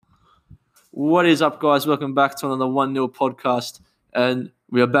What is up, guys? Welcome back to another 1-0 podcast. And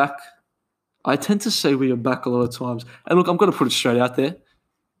we are back. I tend to say we are back a lot of times. And look, I'm going to put it straight out there.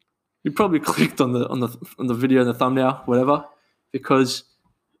 You probably clicked on the video and the thumbnail, whatever, because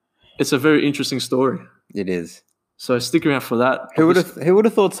it's a very interesting story. It is. So stick around for that. Who would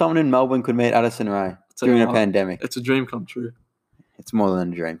have thought someone in Melbourne could meat Addison Rae during a pandemic? It's a dream come true. It's more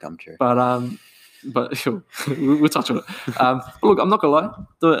than a dream come true. But we'll touch on it. Look, I'm not going to lie.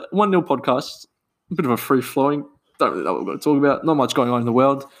 The 1-0 podcast, a bit of a free-flowing. Don't really know what we're going to talk about. Not much going on in the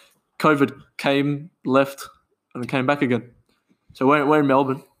world. COVID came, left, and came back again. So we're in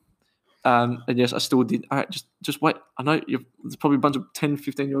Melbourne. And yes, I still did. All right, just wait. I know there's probably a bunch of 10,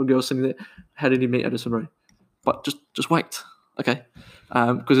 15-year-old girls sitting there. How did he meet Addison Rae? But just wait, okay?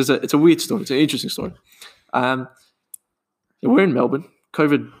 Because it's a weird story. It's an interesting story. We're in Melbourne.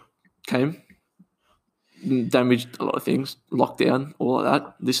 COVID came, damaged a lot of things, lockdown, all of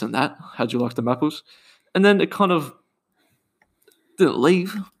that, this and that. How'd you like the Mapples? And then it kind of didn't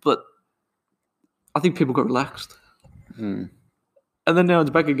leave, but I think people got relaxed. And then now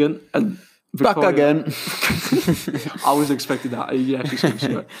it's back again. And Victoria, back again. I was expecting that. You actually said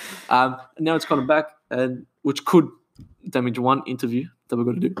so. And now it's kind of back, and which could damage one interview that we're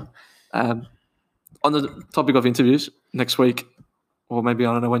going to do. On the topic of interviews, next week, or maybe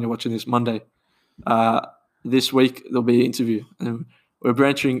I don't know when you're watching this, Monday, this week there'll be an interview. And we're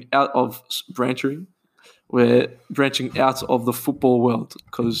branching out of the football world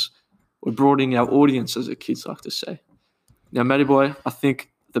because we're broadening our audience, as the kids like to say. Now, Matty boy, I think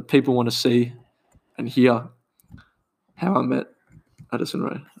the people want to see and hear how I met Addison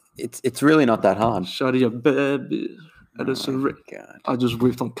Rae. It's really not that hard. Shawty, a baby, Addison Rae. God. I just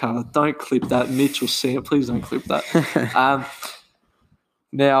whiffed on Carla. Don't clip that. Mitch or Sam, please don't clip that.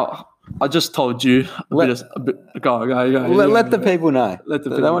 Now, I just told you go. Let the people know. Let the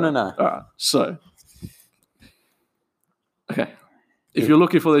they people want to know. All right. So, okay. If you're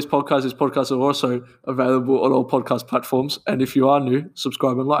looking for these podcasts are also available on all podcast platforms. And if you are new,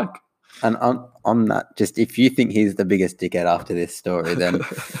 subscribe and like. And on that, just if you think he's the biggest dickhead after this story, then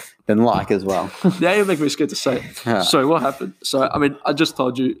like as well. Now you make me scared to say it. Yeah. So what happened? So, I mean, I just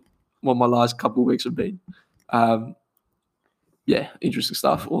told you what my last couple of weeks have been. Interesting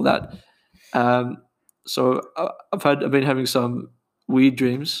stuff, all that. So I've been having some weird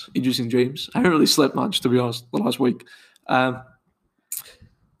dreams, interesting dreams. I haven't really slept much, to be honest, the last week.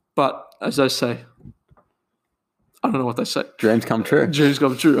 But as I say, I don't know what they say. Dreams come true. Dreams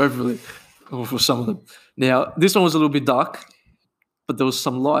come true, hopefully, or for some of them. Now, this one was a little bit dark, but there was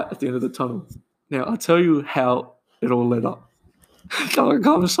some light at the end of the tunnel. Now, I'll tell you how it all led up.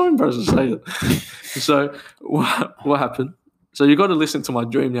 I'm so embarrassed to say it. So, what happened? So, you got to listen to my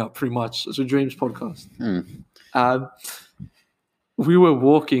dream now, pretty much. It's a dreams podcast. We were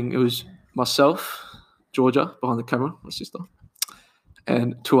walking. It was myself, Georgia, behind the camera, my sister,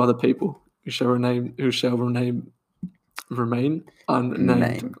 and two other people who shall remain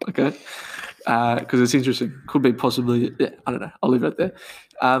unnamed. Okay, because it's interesting. Could be possibly. Yeah, I don't know. I'll leave it there.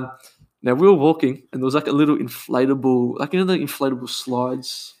 Now we were walking, and there was like a little inflatable, like the inflatable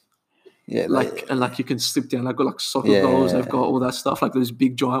slides. Yeah, and you can slip down. They've got like soccer goals. They've got all that stuff, like those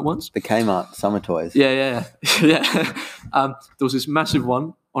big giant ones. The Kmart summer toys. Yeah. There was this massive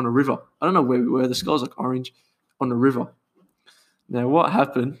one on a river. I don't know where we were. The sky was like orange on a river. Now, what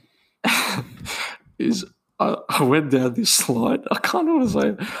happened is I went down this slide. I can't know what to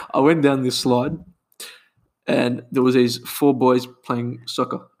say. I went down this slide, and there was these 4 boys playing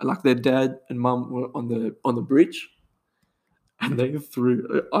soccer, and like their dad and mum were on the bridge, and they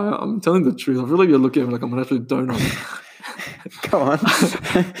threw. I'm telling the truth. I feel like you're looking at me like I'm an absolute donut. Go on.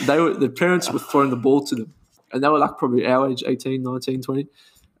 Their parents were throwing the ball to them, and they were like probably our age, 18, 19, 20.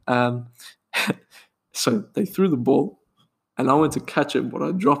 So they threw the ball. And I went to catch it, but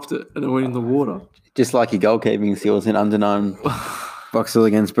I dropped it, and it went in the water. Just like your goalkeeping skills in under-9 Boxall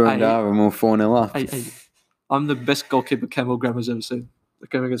against Burundara, and we're 4-0 up. I'm the best goalkeeper Camel Grammer's ever seen. The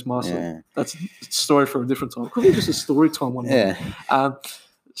game against Marcel. Yeah. That's a story for a different time. Probably just a story time one day. Yeah.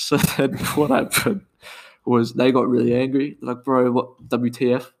 So then what happened was they got really angry. They're like, bro, what,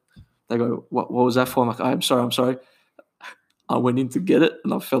 WTF? They go, what was that for? I'm like, I'm sorry. I went in to get it,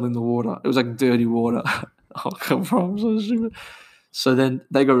 and I fell in the water. It was like dirty water. Oh, come on, I'm so stupid. So then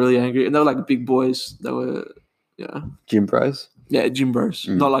they got really angry, and they were like big boys. They were, Gym bros? Yeah, gym bros.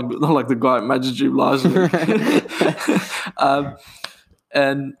 Not like the guy at Magic Gym last week.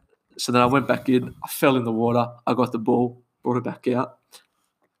 And so then I went back in. I fell in the water. I got the ball, brought it back out.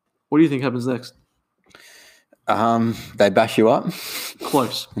 What do you think happens next? They bash you up?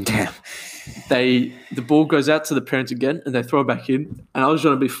 Close. Damn. the ball goes out to the parents again, and they throw it back in. And I was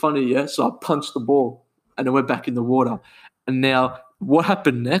trying to be funny, yeah. So I punched the ball, and it went back in the water. And now what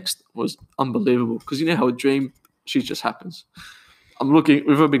happened next was unbelievable because you know how a dream shit just happens. I'm looking.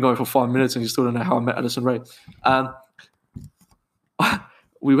 We've only been going for 5 minutes, and you still don't know how I met Addison Rae.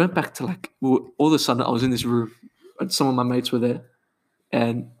 We went back to all of a sudden I was in this room, and some of my mates were there,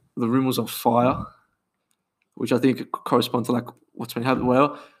 and the room was on fire, which I think corresponds to what's been happening.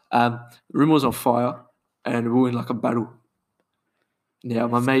 Well, the room was on fire, and we were in a battle. Now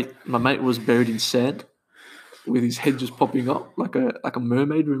my mate was buried in sand, with his head just popping up like a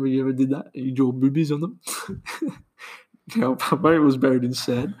mermaid. Remember you ever did that? You draw boobies on them. Now my mate was buried in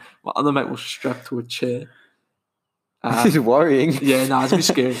sand. My other mate was strapped to a chair. This is worrying. Yeah, no, it's a bit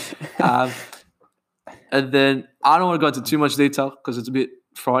scary. And then I don't want to go into too much detail because it's a bit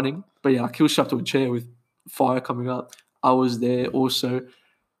frightening. But yeah, he was strapped to a chair with fire coming up. I was there also.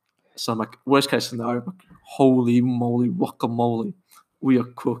 So I'm like, worst case scenario, holy moly, guacamole, we are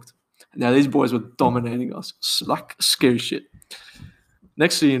cooked. Now these boys were dominating us, like scary shit.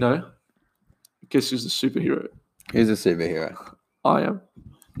 Next thing you know, guess who's the superhero? Who's a superhero? I am.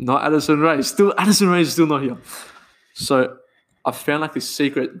 Not Addison Rae. Addison Rae is still not here. So I found this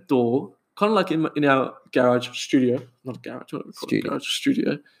secret door, kind of like in our garage studio. Not a garage, what do we call it? Garage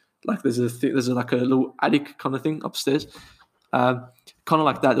studio. There's a little attic kind of thing upstairs. Kind of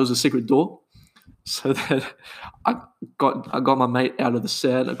like that. There was a secret door. So then I got my mate out of the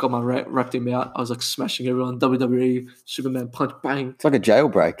sand. I got wrapped him out. I was smashing everyone. WWE, Superman punch, bang. It's like a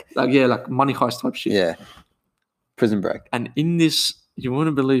jailbreak. Like money heist type shit. Yeah. Prison break. And in this, you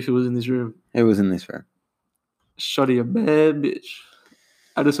wouldn't believe who was in this room. Who was in this room? Shoddy, a bad bitch.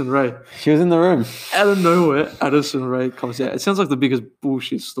 Addison Rae. She was in the room. Out of nowhere, Addison Rae comes out. It sounds like the biggest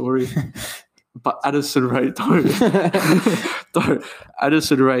bullshit story. But Addison Rae, don't.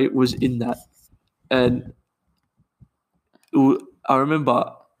 Addison Rae was in that. And I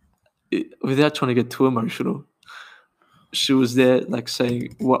remember, without trying to get too emotional, she was there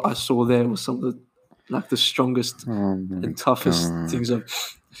saying what I saw there was some of the strongest and toughest things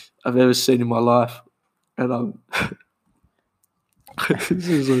I've ever seen in my life. And this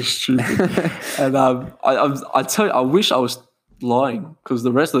is so stupid. And I tell you, I wish I was lying because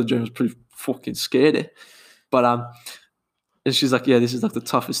the rest of the dream was pretty fucking scared. But and she's like, yeah, this is the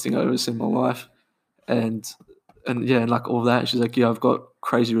toughest thing I've ever seen in my life. And all that. And she's like, yeah, I've got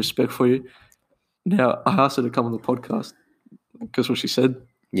crazy respect for you. Now I asked her to come on the podcast. Guess what she said?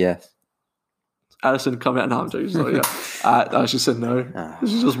 Yes. Addison come out. No, I'm joking. So, yeah. She said no.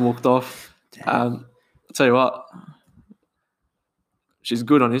 She just walked off. I'll tell you what. She's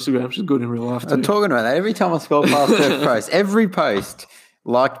good on Instagram. She's good in real life too. I'm talking about that. Every time I scroll past her post, every post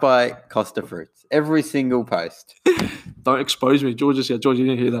liked by Costa Fruits. Every single post. Don't expose me. George you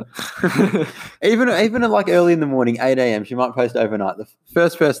didn't hear that. even at early in the morning, 8 a.m., she might post overnight. The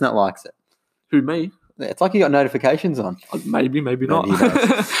first person that likes it. Who, me? It's like you got notifications on. Maybe not.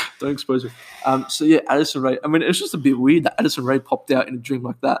 Don't expose me. So yeah, Addison Rae. I mean, it was just a bit weird that Addison Rae popped out in a dream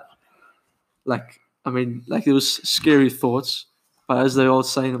like that. There was scary thoughts, but as they all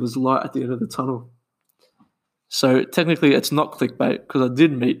saying, it was light at the end of the tunnel. So technically, it's not clickbait because I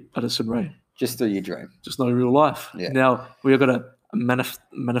did meet Addison Rae. Just through your dream. Just not in real life. Yeah. Now we are gonna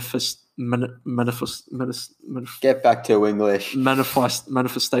get back to English.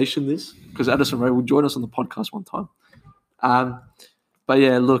 Manifestation this because Addison Rae will join us on the podcast one time. But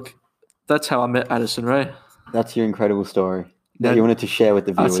yeah, look, that's how I met Addison Rae. That's your incredible story that you wanted to share with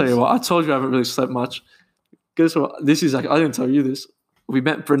the viewers. I'll tell you what. I told you I haven't really slept much. Guess what? This is I didn't tell you this. We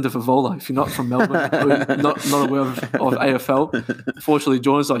met Brenda Favola. If you're not from Melbourne, not aware of AFL, fortunately,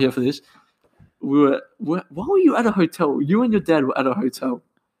 Jordan's not here for this. Why were you at a hotel? You and your dad were at a hotel,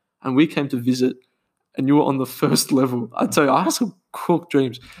 and we came to visit, and you were on the first level. I tell you, I had some cooked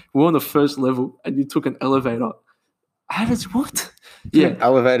dreams. We were on the first level, and you took an elevator. What? Yeah,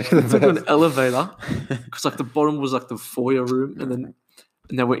 elevator. Took an elevator because the bottom was the foyer room, and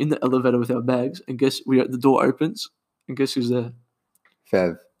then we're in the elevator with our bags, and the door opens, and guess who's there?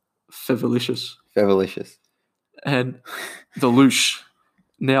 Fevalicious. And the Loosh.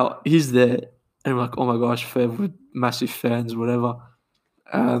 Now he's there. And we're like, oh my gosh, Fev, we're massive fans, whatever.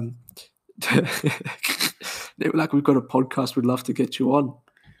 They were like, we've got a podcast, we'd love to get you on.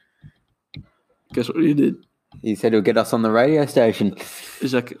 Guess what he did? He said he'll get us on the radio station.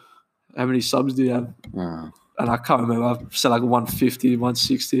 He's like, how many subs do you have? Oh. And I can't remember. I said 150,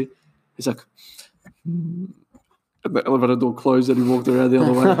 160. He's like, and the elevator door closed and he walked around the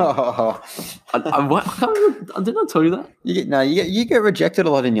other way. Didn't I tell you that? You get rejected a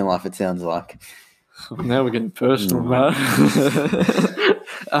lot in your life, it sounds like. Now we're getting personal, man.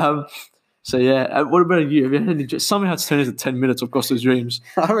 So yeah, what about you? Have you had any somehow it's turned into 10 minutes of Costa's dreams?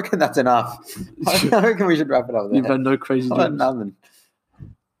 I reckon that's enough. I reckon we should wrap it up there. You've had no crazy I had dreams. nothing.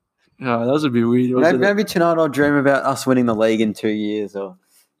 Oh, that was a bit weird. Wasn't it? Maybe tonight I'll dream about us winning the league in 2 years, or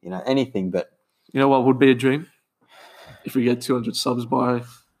anything. But You know what would be a dream? If we get 200 subs by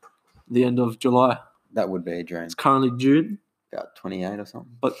the end of July. that would be a dream. It's currently June, About 28 or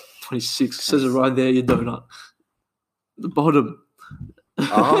something. but 26 says it right there. You donut. The bottom.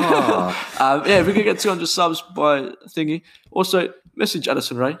 Oh. Yeah, if we could get 200 subs by thingy. Also, message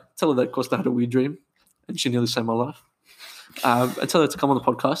Addison Ray. Tell her that Costa had a weird dream, and she nearly saved my life. And tell her to come on the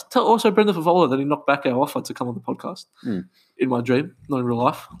podcast. Tell also Brendan Favola that he knocked back our offer to come on the podcast in my dream, not in real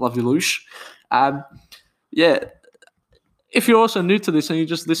life. Love you, Loosh. Yeah, if you're also new to this and you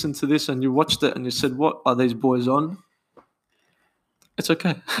just listened to this and you watched it and you said, "What are these boys on?" It's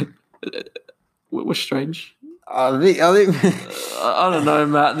okay. We're strange. I think I don't know,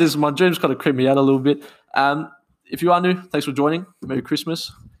 Matt. My dreams kind of creep me out a little bit. If you are new, thanks for joining. Merry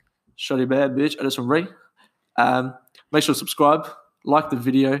Christmas. Shotty bad bitch. Addison Ray. Make sure to subscribe, like the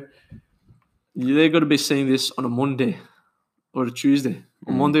video. They're going to be seeing this on a Monday or a Tuesday.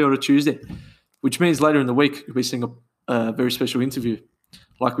 On Monday or a Tuesday, which means later in the week you'll be seeing a very special interview,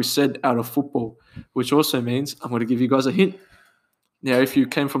 like we said, out of football, which also means I'm going to give you guys a hint. Now, if you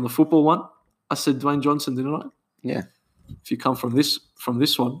came from the football one, I said Dwayne Johnson, didn't I? Yeah. If you come from this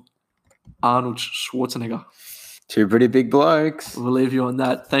one, Arnold Schwarzenegger. Two pretty big blokes. We'll leave you on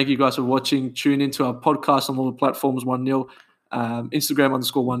that. Thank you guys for watching. Tune into our podcast on all the platforms, 1-0. Instagram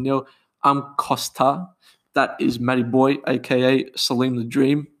 _1-0. I'm Costa. That is Matty Boy, a.k.a. Salim the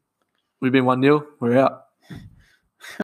Dream. We've been 1-0. We're out.